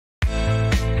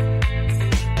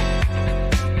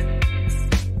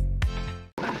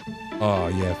Oh,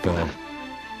 yeah, Phil.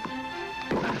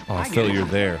 Oh, Phil, you're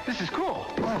there. This is cool.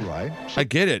 All right. I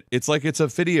get it. It's like it's a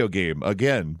video game.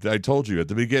 Again, I told you at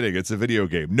the beginning, it's a video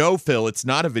game. No, Phil, it's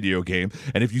not a video game.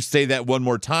 And if you say that one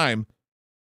more time,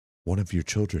 one of your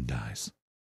children dies.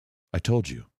 I told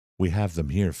you. We have them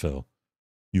here, Phil.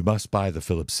 You must buy the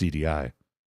Philips CDI,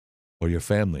 or your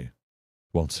family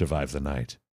won't survive the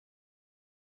night.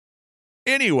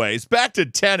 Anyways, back to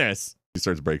tennis. He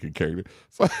starts breaking character.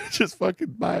 Just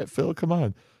fucking buy it, Phil. Come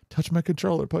on. Touch my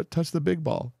controller. Touch the big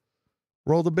ball.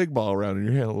 Roll the big ball around in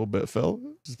your hand a little bit, Phil.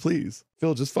 Just please.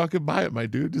 Phil, just fucking buy it, my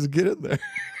dude. Just get in there.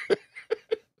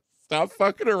 Stop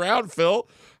fucking around, Phil.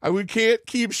 We can't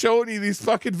keep showing you these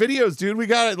fucking videos, dude. We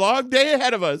got a long day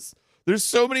ahead of us. There's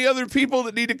so many other people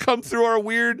that need to come through our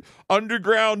weird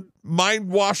underground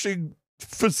mind-washing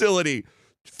facility.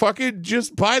 Fucking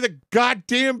just buy the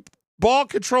goddamn ball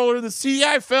controller and the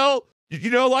CDI, Phil. You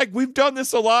know, like, we've done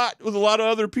this a lot with a lot of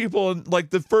other people, and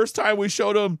like the first time we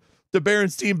showed them the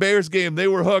Berenstein Bears game, they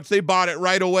were hooked. They bought it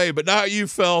right away, but not you,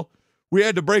 Phil. We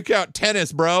had to break out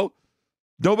tennis, bro.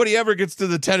 Nobody ever gets to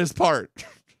the tennis part.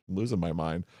 I'm losing my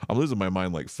mind. I'm losing my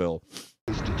mind like Phil.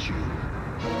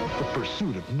 The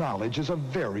pursuit of knowledge is a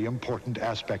very important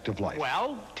aspect of life.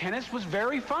 Well, tennis was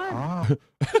very fun.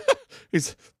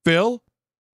 It's Phil.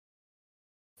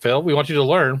 Phil, we want you to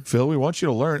learn. Phil, we want you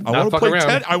to learn. I Not want to play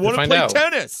around. I want to play out.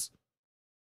 tennis.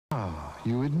 Ah,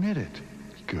 you admit it.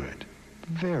 Good.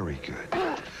 Very good.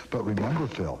 But remember,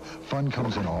 Phil, fun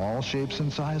comes in all shapes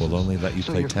and sizes. We'll only let you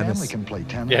so play your tennis. family can play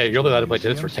tennis. Yeah, you're only allowed to play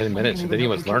tennis for 10 minutes, and then you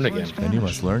must learn again. Then you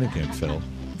must learn again, Phil.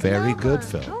 Very good,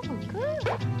 Phil. Oh,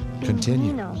 good.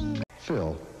 Continue.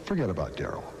 Phil, forget about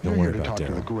Daryl. Don't You're worry here to about talk to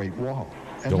Daryl. the Great Wall.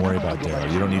 And Don't worry now about I go back Daryl.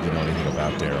 to You don't need to know anything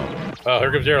about Daryl. Oh,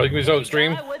 here comes Daryl. He can be his own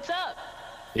stream. Hi, what's up?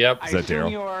 Yep. Is that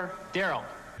Daryl? You're Daryl.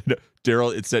 No,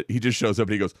 Daryl, it said he just shows up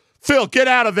and he goes, Phil, get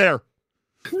out of there.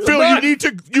 Phil, you need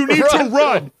to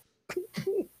run.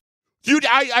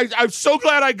 I'm so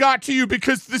glad I got to you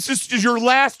because this is your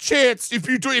last chance.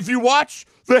 If you watch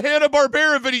the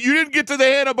Hanna-Barbera video, you didn't get to the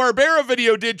Hanna-Barbera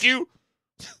video, did you?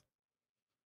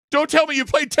 Don't tell me you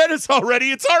played tennis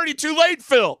already. It's already too late,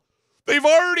 Phil. They've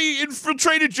already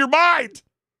infiltrated your mind.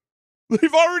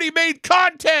 They've already made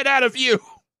content out of you.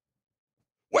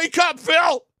 Wake up,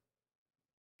 Phil.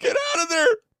 Get out of there.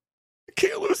 I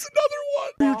can't lose another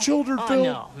one. Your children, Phil.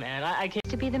 No, man. I can't.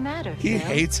 To be the matter. He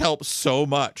hates help so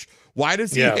much. Why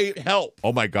does he hate help?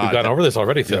 Oh my God. We've gone over this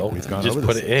already, Phil. We've gone just over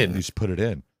put this. it in. You just put it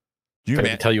in. If I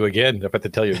have to tell you again, we're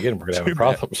going to have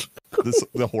problems.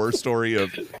 The horror story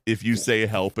of if you say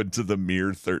help into the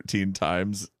mirror 13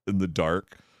 times in the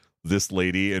dark, this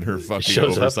lady in her fucking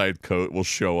oversized coat will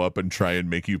show up and try and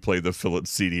make you play the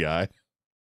Philips CDI.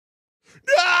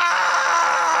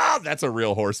 Ah! That's a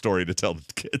real horror story to tell the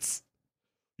kids.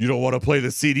 You don't want to play the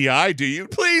CDI, do you?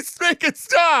 Please make it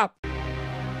stop.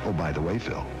 Oh, by the way,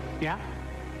 Phil, Yeah?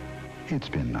 it's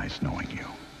been nice knowing you.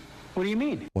 What do you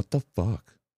mean? What the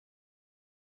fuck?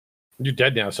 You're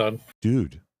dead now, son.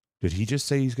 Dude, did he just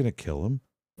say he's going to kill him?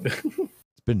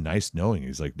 It's been nice knowing.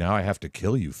 He's like, now I have to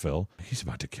kill you, Phil. He's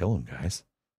about to kill him, guys.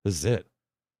 This is it.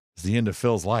 It's the end of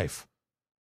Phil's life.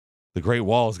 The Great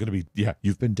Wall is going to be,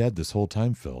 you've been dead this whole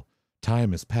time, Phil.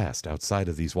 Time has passed outside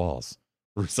of these walls.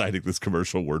 Reciting this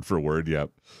commercial word for word, yep.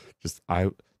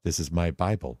 This is my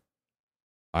Bible.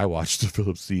 I watched the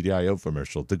Philips CDI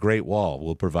commercial. The Great Wall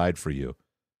will provide for you.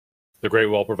 The Great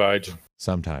Wall provides.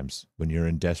 Sometimes, when you're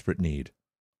in desperate need,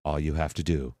 all you have to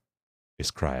do is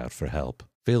cry out for help.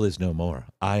 Phil is no more.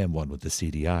 I am one with the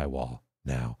CDI wall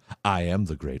now. I am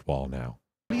the Great Wall now.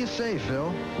 What do you say,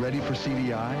 Phil? Ready for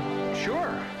CDI?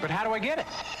 Sure, but how do I get it?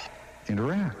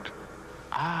 Interact.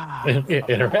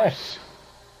 Interact.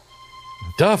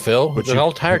 Duh, Phil. But The whole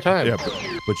entire time. Yeah,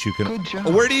 but you can. Good job.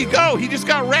 Oh, where did he go? He just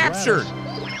got raptured.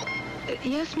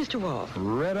 Yes, Mr. Wall.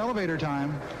 Red elevator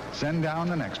time. Send down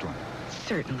the next one.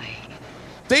 Certainly.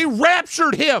 They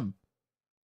raptured him.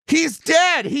 He's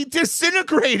dead. He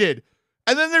disintegrated.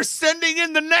 And then they're sending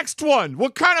in the next one.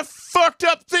 What kind of fucked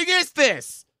up thing is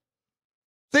this?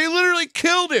 They literally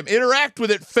killed him. Interact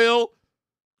with it, Phil.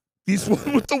 He's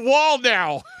one with the wall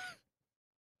now.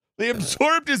 They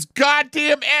absorbed his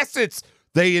goddamn essence.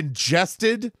 They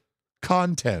ingested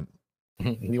content.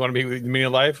 You want to be with me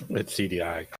in life? It's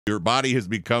CDI. Your body has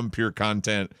become pure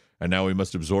content, and now we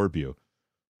must absorb you.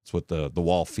 It's what the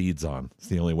wall feeds on. It's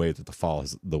the only way that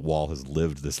the wall has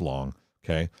lived this long.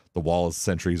 Okay, the wall is a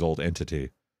centuries-old entity.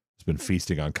 It's been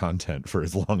feasting on content for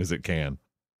as long as it can,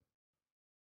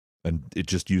 and it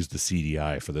just used the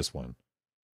CDI for this one.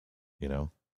 You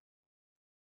know,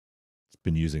 it's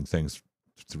been using things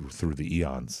through the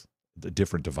eons, the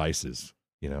different devices.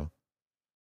 You know,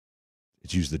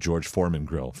 It used the George Foreman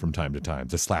grill from time to time.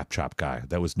 The slap chop guy.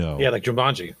 That was no. Yeah, like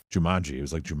Jumanji. Jumanji. It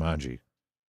was like Jumanji.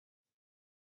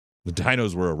 The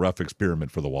dinos were a rough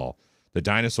experiment for the wall. The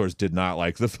dinosaurs did not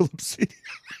like the Philips CDI.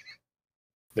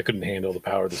 They couldn't handle the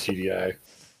power of the CDI.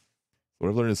 What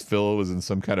I've learned is Phil was in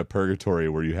some kind of purgatory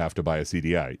where you have to buy a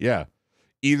CDI. Yeah.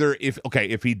 Either if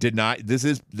he did not,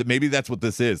 maybe that's what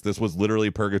this is. This was literally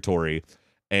purgatory,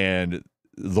 and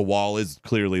the wall is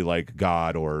clearly like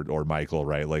God or Michael,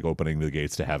 right? Like opening the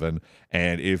gates to heaven.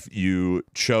 And if you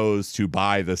chose to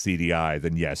buy the CDI,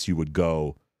 then yes, you would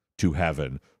go to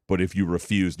heaven. But if you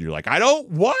refused and you're like, I don't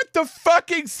want the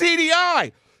fucking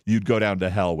CDI, you'd go down to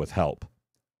hell with Help.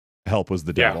 Help was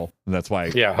the devil. And that's why.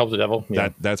 Yeah, Help the devil. Yeah.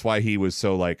 That's why he was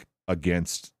so like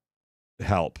against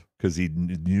Help, because he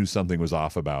knew something was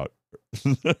off about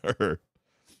her.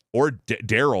 Or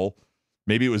Daryl.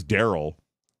 Maybe it was Daryl.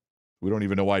 We don't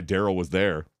even know why Daryl was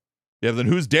there. Yeah, then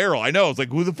who's Daryl? I know. It's like,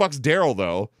 who the fuck's Daryl,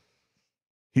 though?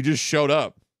 He just showed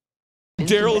up.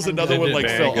 Daryl is another one like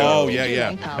Phil. Oh,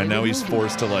 yeah. And now he's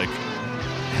forced to, like,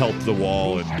 help the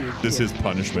wall, and this is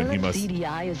punishment. He must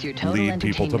lead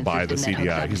people to buy the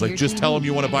CDI. He's like, just tell him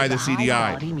you want to buy the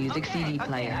CDI.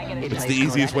 It's the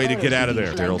easiest way to get out of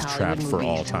there. Daryl's trapped for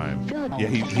all time. Yeah,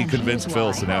 he convinced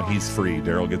Phil, so now he's free.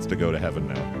 Daryl gets to go to heaven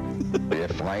now.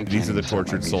 These are the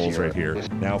tortured souls right here.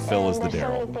 Now Phil is the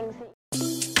Daryl.